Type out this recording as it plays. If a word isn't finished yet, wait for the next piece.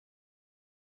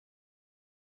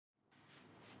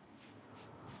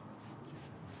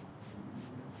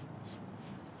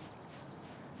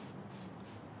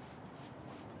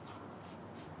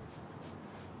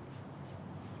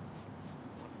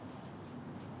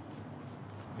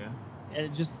Yeah. And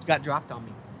it just got dropped on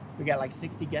me. We got like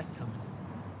 60 guests coming.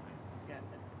 Got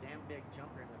a damn big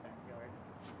jumper in the backyard.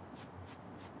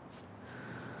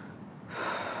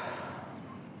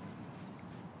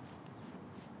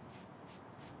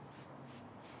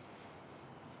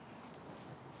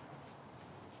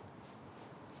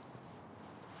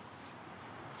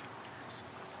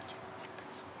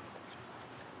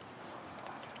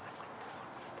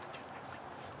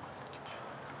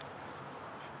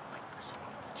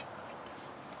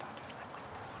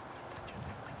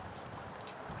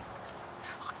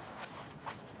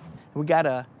 We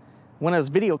got one of those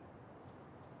video.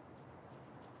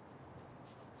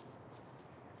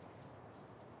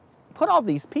 Put all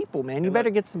these people, man. You better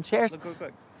get some chairs.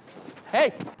 Look.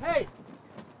 Hey, hey!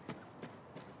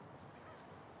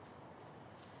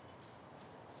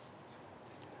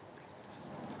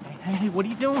 Hey, what are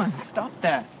you doing? Stop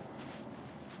that.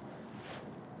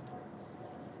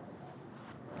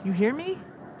 You hear me?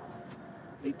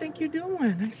 What do you think you're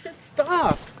doing? I said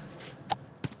stop.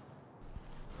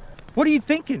 What are you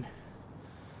thinking?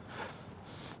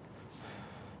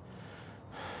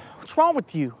 What's wrong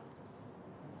with you?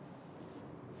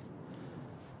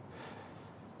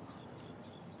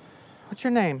 What's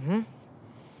your name, hmm?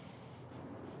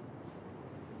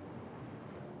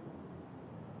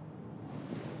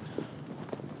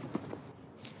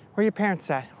 Where are your parents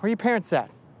at? Where are your parents at?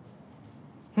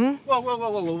 Hmm?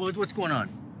 Whoa. What's going on?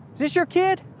 Is this your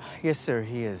kid? Yes, sir,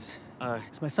 he is.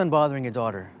 Is my son bothering your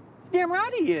daughter? Damn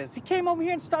right he is. He came over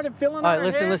here and started filling All on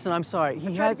right, her hair. listen, I'm sorry.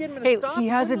 He tried has, to get him to stop. he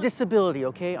has a Wouldn't- disability,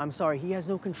 okay? I'm sorry, he has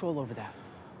no control over that.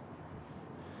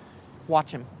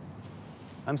 Watch him.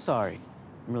 I'm sorry.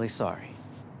 I'm really sorry.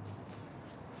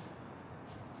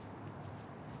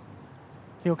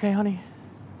 You okay, honey?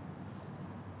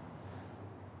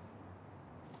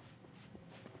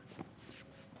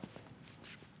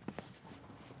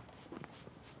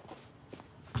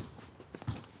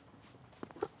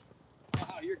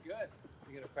 Wow, you're good.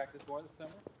 You gonna practice more this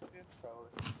summer? Yeah,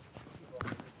 probably.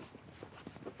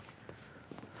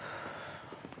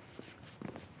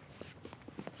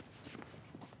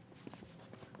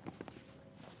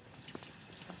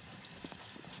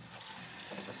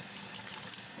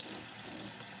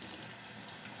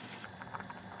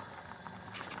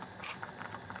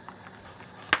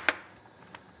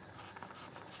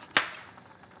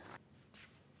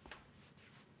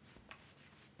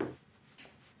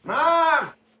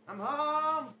 Mom! I'm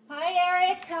home! Hi,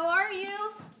 Eric. How are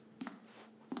you?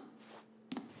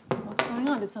 What's going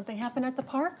on? Did something happen at the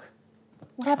park?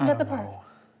 What happened at the park?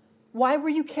 Why were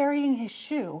you carrying his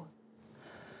shoe?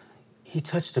 He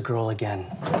touched a girl again.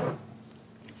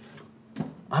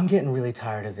 I'm getting really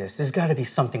tired of this. There's gotta be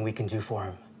something we can do for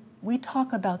him. We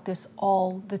talk about this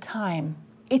all the time.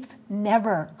 It's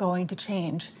never going to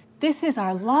change. This is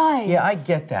our lives. Yeah, I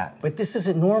get that, but this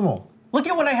isn't normal. Look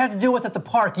at what I had to deal with at the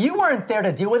park. You weren't there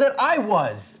to deal with it, I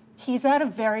was. He's at a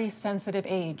very sensitive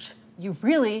age. You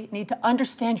really need to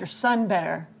understand your son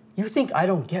better. You think I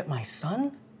don't get my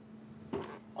son?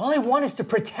 All I want is to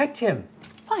protect him.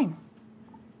 Fine.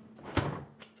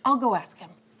 I'll go ask him.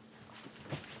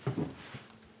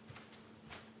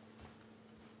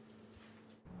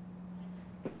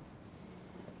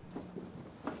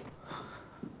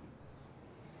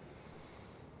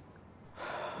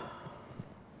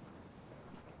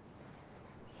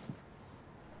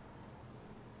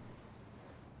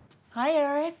 Hi,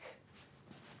 Eric.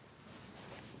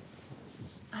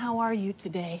 How are you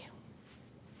today?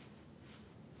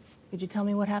 Could you tell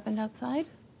me what happened outside?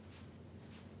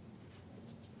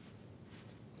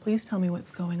 Please tell me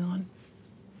what's going on.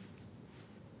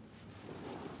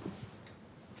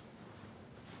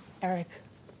 Eric,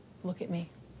 look at me.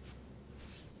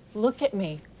 Look at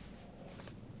me.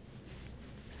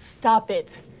 Stop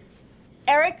it.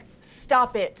 Eric,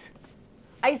 stop it.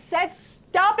 I said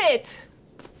stop it.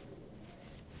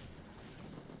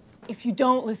 If you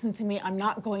don't listen to me, I'm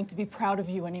not going to be proud of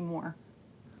you anymore.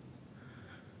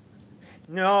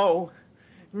 No!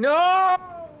 No!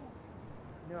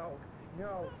 No,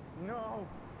 no, no,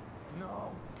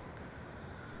 no.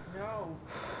 No,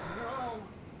 no,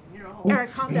 no.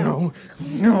 Eric, calm down.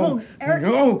 No, Eric,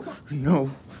 no,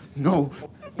 no, no.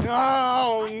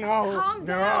 No, no, Calm no,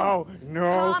 down. no,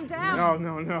 Calm down. no,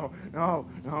 no, no, no,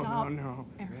 Stop. no,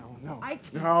 Eric, no, no, I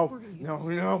can't no, breathe. no,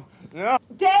 no, no.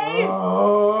 Dave!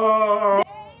 Oh.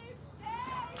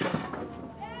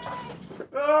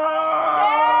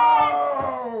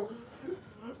 Oh.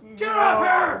 Get up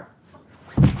here!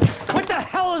 What the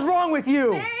hell is wrong with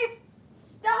you? Dave,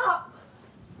 stop!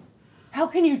 How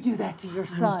can you do that to your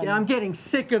son? I'm getting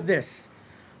sick of this.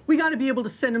 We got to be able to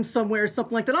send him somewhere or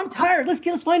something like that. I'm tired.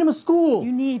 Let's find him a school.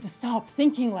 You need to stop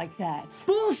thinking like that.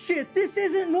 Bullshit. This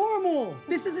isn't normal.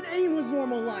 This isn't anyone's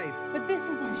normal life. But this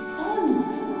is our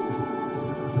son.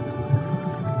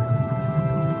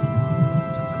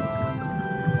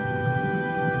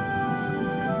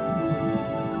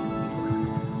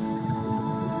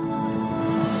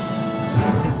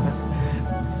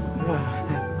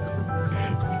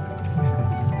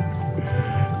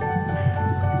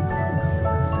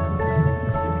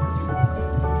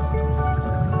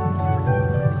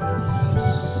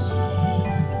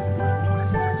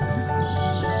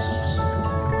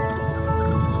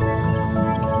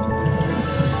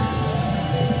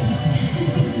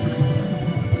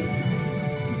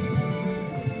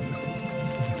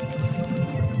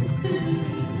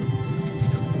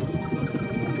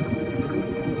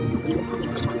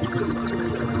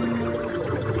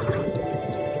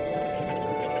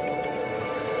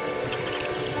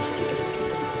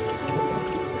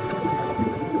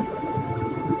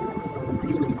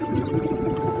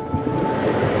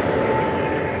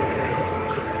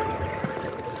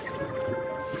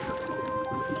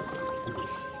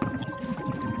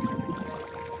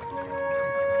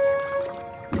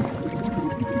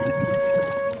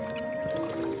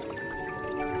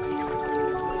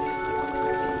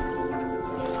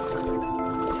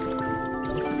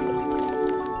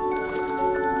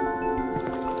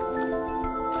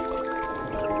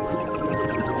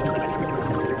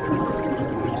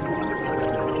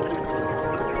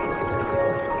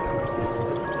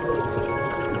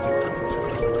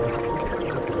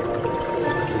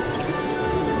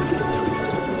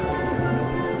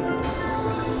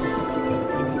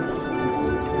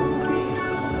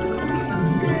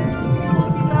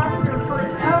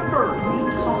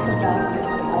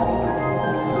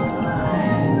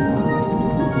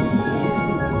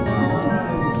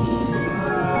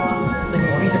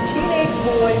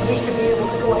 We should be able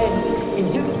to go ahead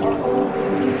and do our own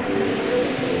thing.